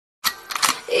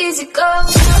easy go.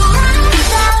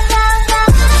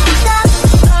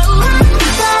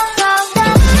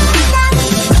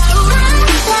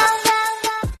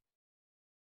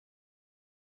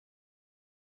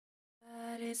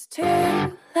 But it's too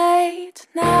late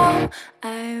now.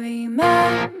 I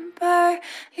remember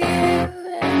you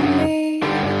and me,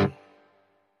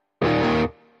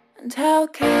 and how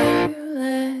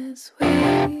careless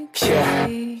we could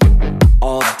be.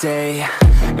 All day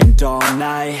and all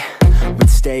night, we'd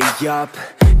stay up,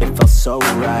 it felt so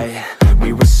right.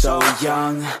 We were so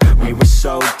young, we were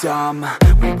so dumb.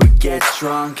 We would get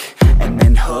drunk and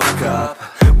then hook up.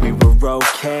 We were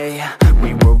okay,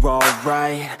 we were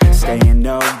alright, staying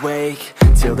awake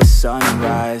till the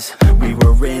sunrise. We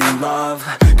were in love,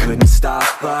 couldn't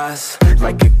stop us,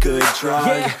 like a good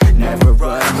drug, never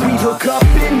run off. We'd hook up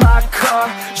in my car,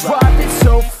 driving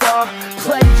so far,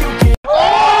 play you get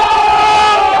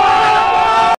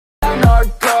down our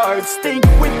guards, think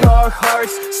with our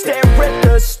hearts, stare at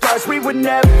the stars. We were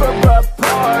never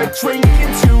apart,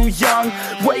 drinking too young,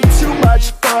 way too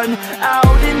much fun,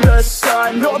 out in the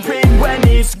sun, hoping when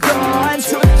it's gone.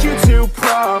 Took you to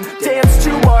prom, dance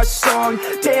to our song,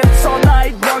 dance all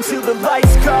night long till the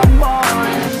lights come on.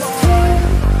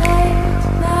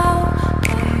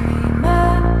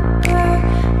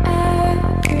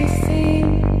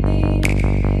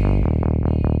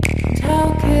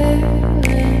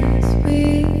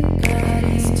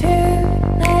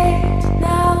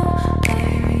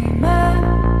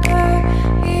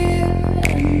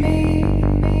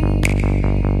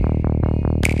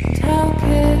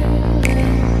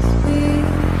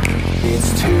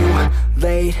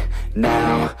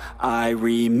 Now I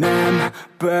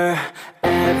remember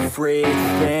everything,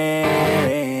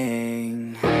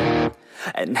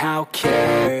 and how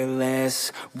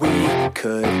careless we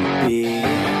could be,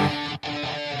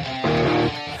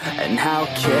 and how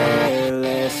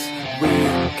careless we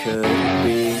could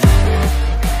be,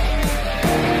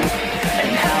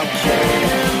 and how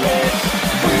careless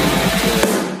we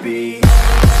could be.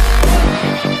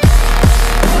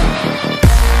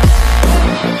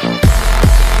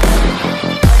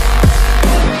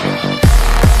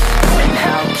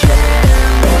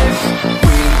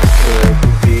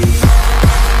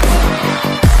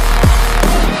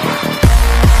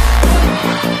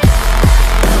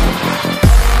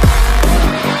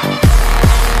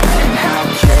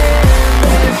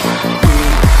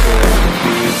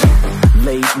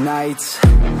 Nights,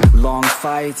 long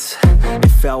fights,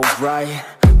 it felt right,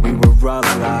 we were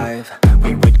alive.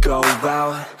 We would go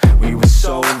out, we were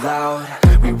so loud,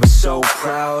 we were so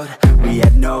proud, we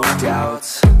had no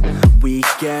doubts.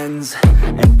 Weekends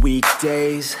and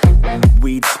weekdays,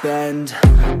 we'd spend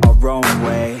our own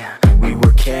way. We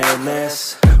were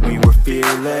careless, we were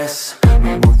fearless,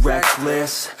 we were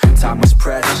reckless, time was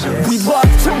precious. We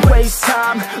loved to waste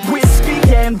time, whiskey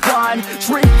and wine,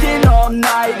 drinking all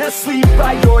night, asleep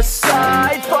by your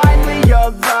side. Finally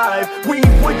alive, we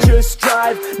would just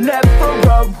drive, never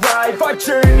arrive. Our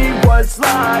journey was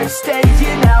live,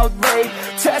 staying out late,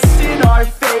 testing our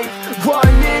fate,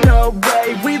 running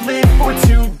away. We live for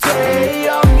today,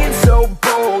 young and so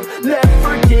bold,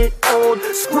 never get old.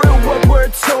 Screw what we're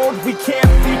told, we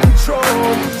can't be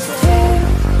controlled.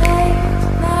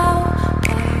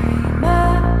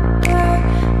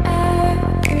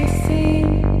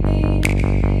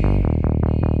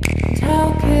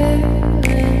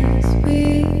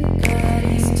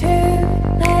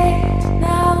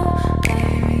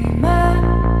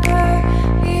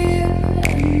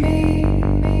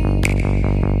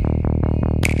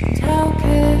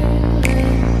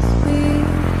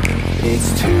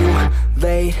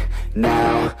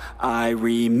 Now I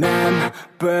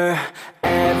remember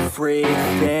everything,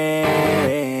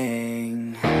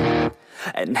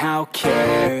 and how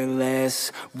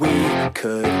careless we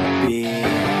could be,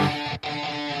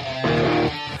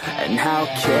 and how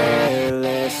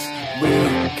careless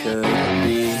we could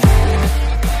be.